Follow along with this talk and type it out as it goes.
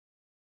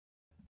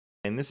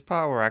In this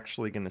part, we're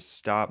actually going to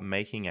start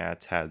making our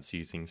TAS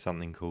using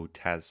something called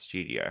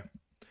TAStudio.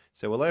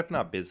 So we'll open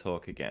up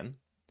BizHawk again.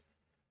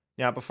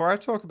 Now, before I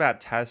talk about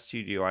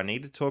TAStudio, I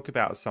need to talk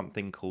about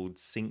something called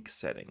sync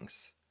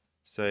settings.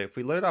 So if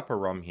we load up a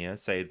ROM here,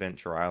 say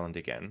Adventure Island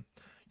again,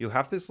 you'll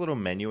have this little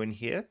menu in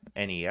here,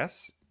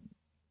 NES,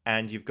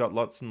 and you've got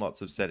lots and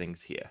lots of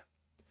settings here.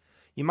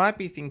 You might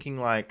be thinking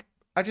like,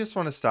 I just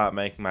want to start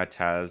making my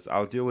TAS,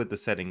 I'll deal with the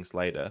settings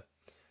later.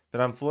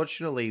 But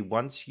unfortunately,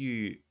 once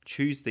you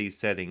choose these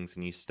settings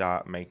and you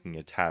start making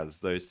a TAS,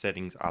 those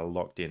settings are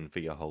locked in for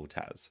your whole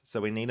TAS.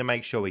 So we need to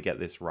make sure we get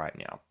this right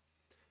now.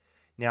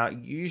 Now,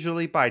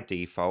 usually by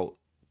default,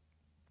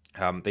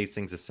 these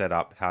things are set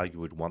up how you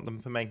would want them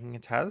for making a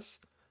TAS,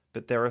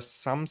 but there are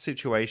some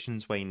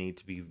situations where you need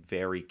to be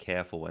very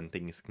careful and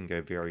things can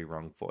go very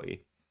wrong for you.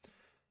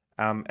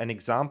 An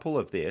example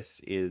of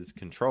this is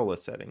controller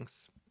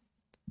settings.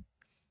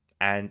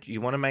 And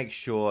you want to make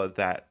sure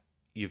that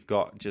you've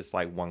got just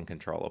like one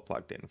controller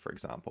plugged in, for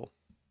example.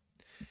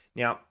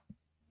 Now,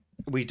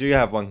 we do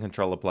have one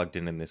controller plugged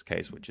in this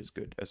case, which is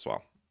good as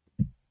well.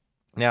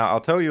 Now,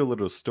 I'll tell you a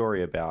little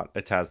story about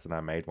a TAS that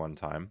I made one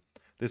time.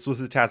 This was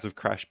a TAS of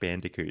Crash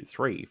Bandicoot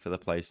 3 for the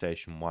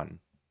PlayStation 1.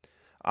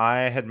 I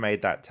had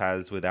made that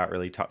TAS without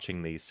really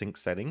touching these sync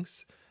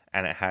settings,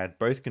 and it had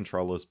both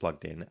controllers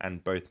plugged in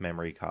and both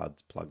memory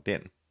cards plugged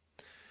in.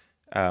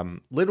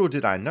 Little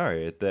did I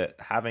know that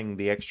having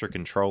the extra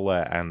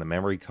controller and the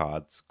memory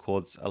cards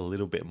caused a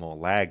little bit more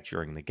lag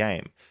during the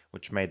game,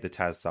 which made the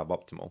TAS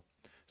suboptimal.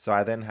 So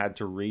I then had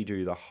to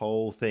redo the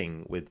whole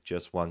thing with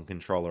just one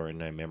controller and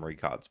no memory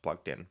cards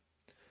plugged in.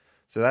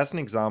 So that's an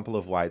example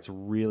of why it's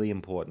really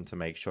important to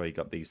make sure you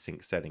got these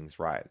sync settings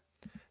right.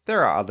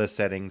 There are other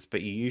settings,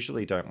 but you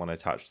usually don't want to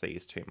touch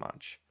these too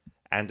much.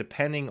 And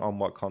depending on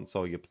what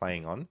console you're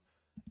playing on,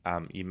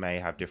 you may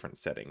have different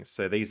settings.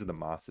 So these are the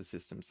Master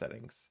System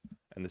settings.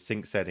 And the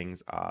sync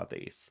settings are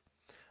these.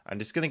 I'm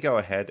just going to go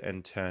ahead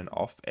and turn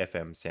off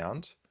FM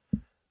sound.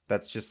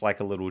 That's just like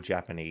a little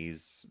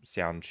Japanese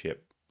sound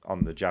chip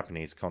on the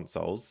Japanese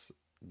consoles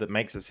that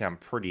makes it sound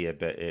prettier,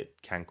 but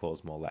it can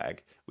cause more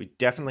lag. We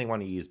definitely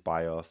want to use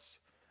BIOS.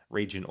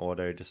 Region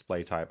auto,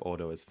 display type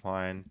auto is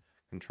fine.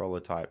 Controller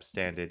type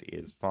standard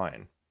is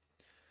fine.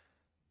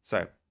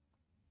 So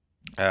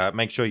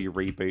make sure you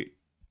reboot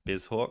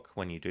BizHawk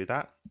when you do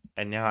that.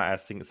 And now our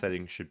sync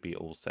settings should be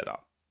all set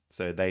up.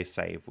 So they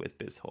save with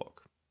BizHawk.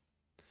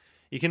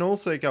 You can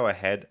also go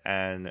ahead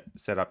and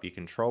set up your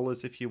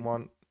controllers if you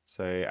want.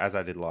 So as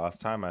I did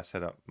last time, I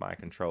set up my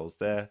controls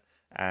there,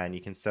 and you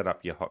can set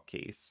up your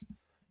hotkeys.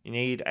 You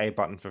need a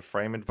button for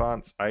frame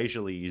advance. I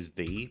usually use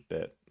V,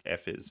 but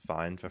F is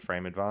fine for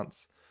frame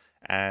advance.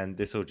 And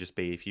this will just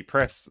be if you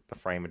press the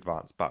frame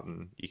advance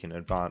button, you can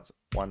advance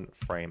one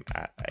frame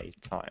at a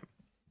time.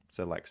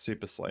 So like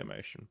super slow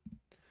motion.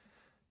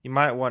 You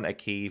might want a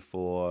key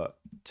for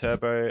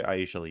turbo. I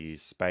usually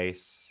use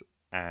space,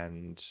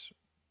 and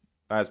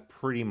that's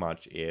pretty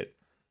much it.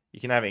 You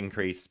can have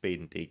increased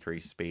speed and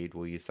decreased speed.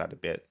 We'll use that a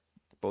bit,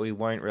 but we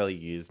won't really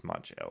use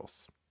much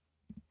else.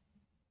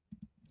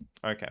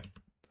 Okay.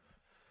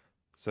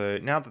 So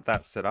now that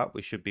that's set up,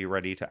 we should be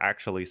ready to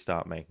actually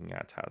start making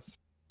our TAS.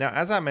 Now,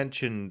 as I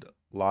mentioned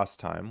last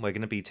time, we're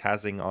going to be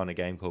TASing on a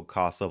game called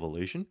Castle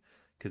Evolution,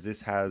 because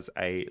this has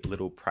a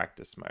little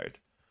practice mode.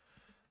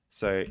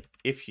 So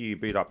if you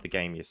boot up the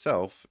game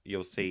yourself,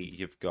 you'll see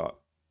you've got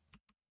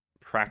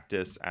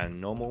practice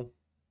and normal.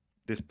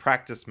 This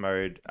practice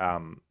mode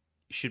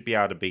should be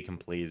able to be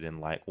completed in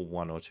like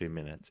 1 or 2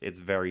 minutes. It's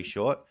very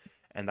short,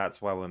 and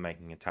that's why we're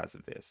making a TAS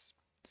of this.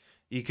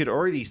 You could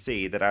already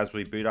see that as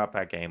we boot up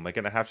our game, we're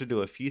going to have to do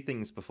a few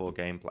things before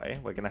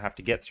gameplay. We're going to have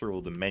to get through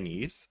all the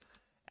menus,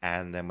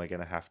 and then we're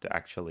going to have to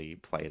actually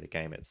play the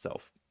game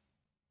itself.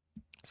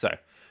 So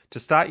to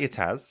start your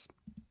TAS,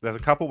 there's a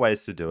couple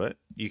ways to do it.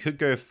 You could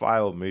go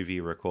file,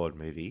 movie, record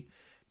movie,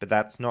 but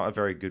that's not a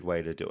very good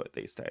way to do it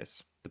these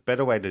days. The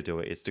better way to do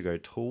it is to go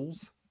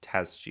Tools,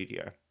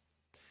 TAStudio.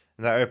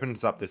 And that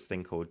opens up this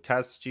thing called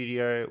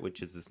TAStudio,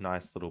 which is this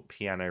nice little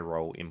piano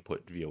roll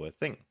input viewer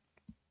thing.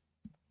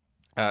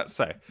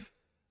 So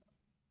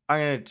I'm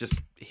going to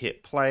just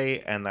hit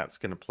play, and that's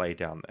going to play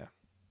down there.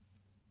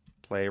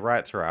 Play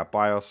right through our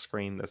BIOS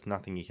screen. There's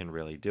nothing you can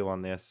really do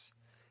on this.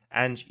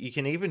 And you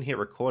can even hit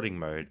recording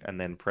mode and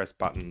then press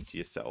buttons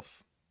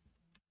yourself.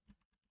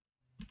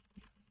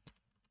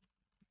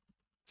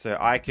 So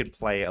I could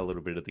play a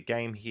little bit of the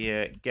game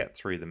here, get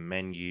through the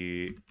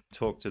menu,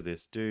 talk to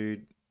this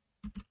dude,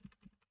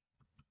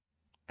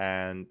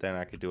 and then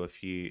I could do a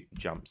few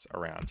jumps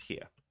around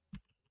here.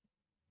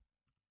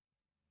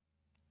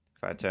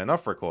 If I turn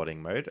off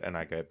recording mode and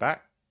I go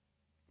back,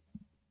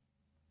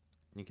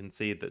 you can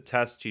see that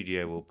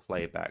TAStudio will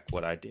play back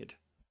what I did.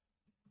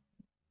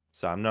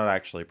 So I'm not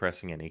actually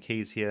pressing any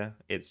keys here.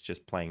 It's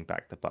just playing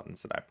back the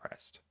buttons that I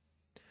pressed.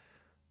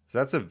 So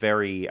that's a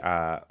very,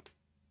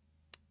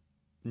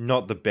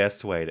 not the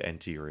best way to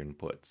enter your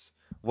inputs.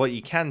 What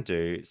you can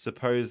do,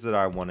 suppose that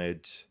I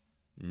wanted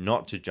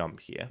not to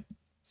jump here.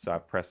 So I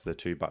press the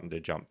 2 button to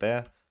jump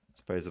there.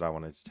 Suppose that I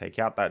wanted to take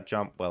out that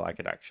jump. Well, I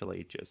could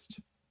actually just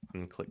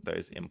and click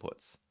those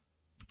inputs.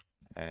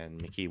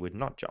 And Mickey would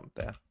not jump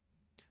there.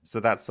 So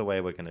that's the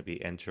way we're going to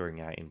be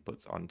entering our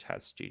inputs on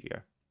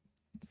TAStudio.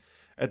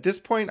 At this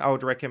point, I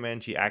would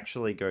recommend you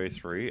actually go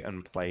through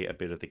and play a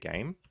bit of the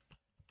game,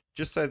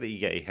 just so that you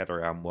get your head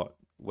around what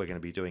we're going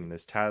to be doing in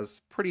this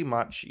Tas. Pretty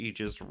much, you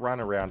just run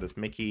around as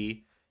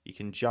Mickey, you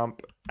can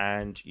jump,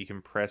 and you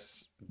can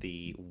press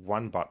the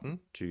 1 button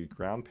to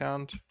ground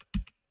pound.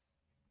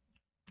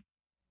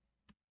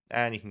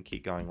 And you can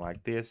keep going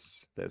like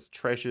this. There's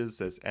treasures,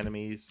 there's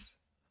enemies.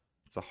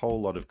 It's a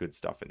whole lot of good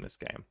stuff in this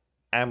game.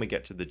 And we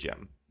get to the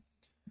gem.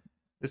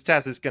 This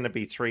Tas is going to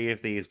be 3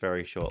 of these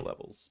very short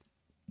levels.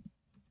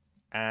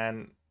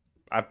 And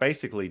I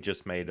basically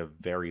just made a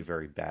very,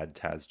 very bad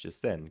Tas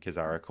just then because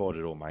I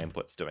recorded all my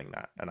inputs doing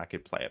that and I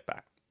could play it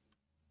back.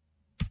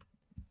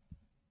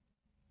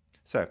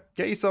 So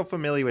get yourself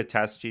familiar with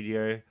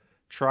TAStudio.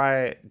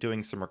 Try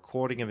doing some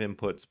recording of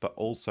inputs, but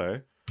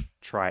also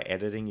try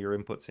editing your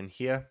inputs in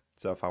here.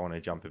 So if I want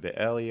to jump a bit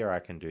earlier, I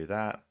can do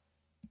that.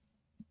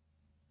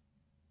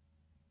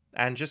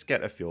 And just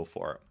get a feel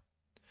for it.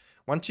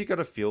 Once you got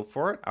a feel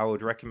for it, I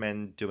would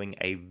recommend doing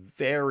a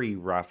very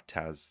rough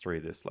Tas through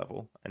this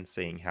level and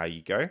seeing how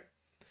you go.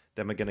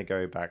 Then we're going to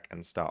go back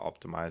and start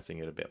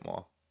optimizing it a bit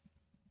more.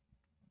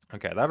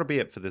 Okay, that'll be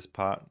it for this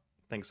part.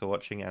 Thanks for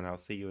watching, and I'll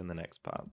see you in the next part.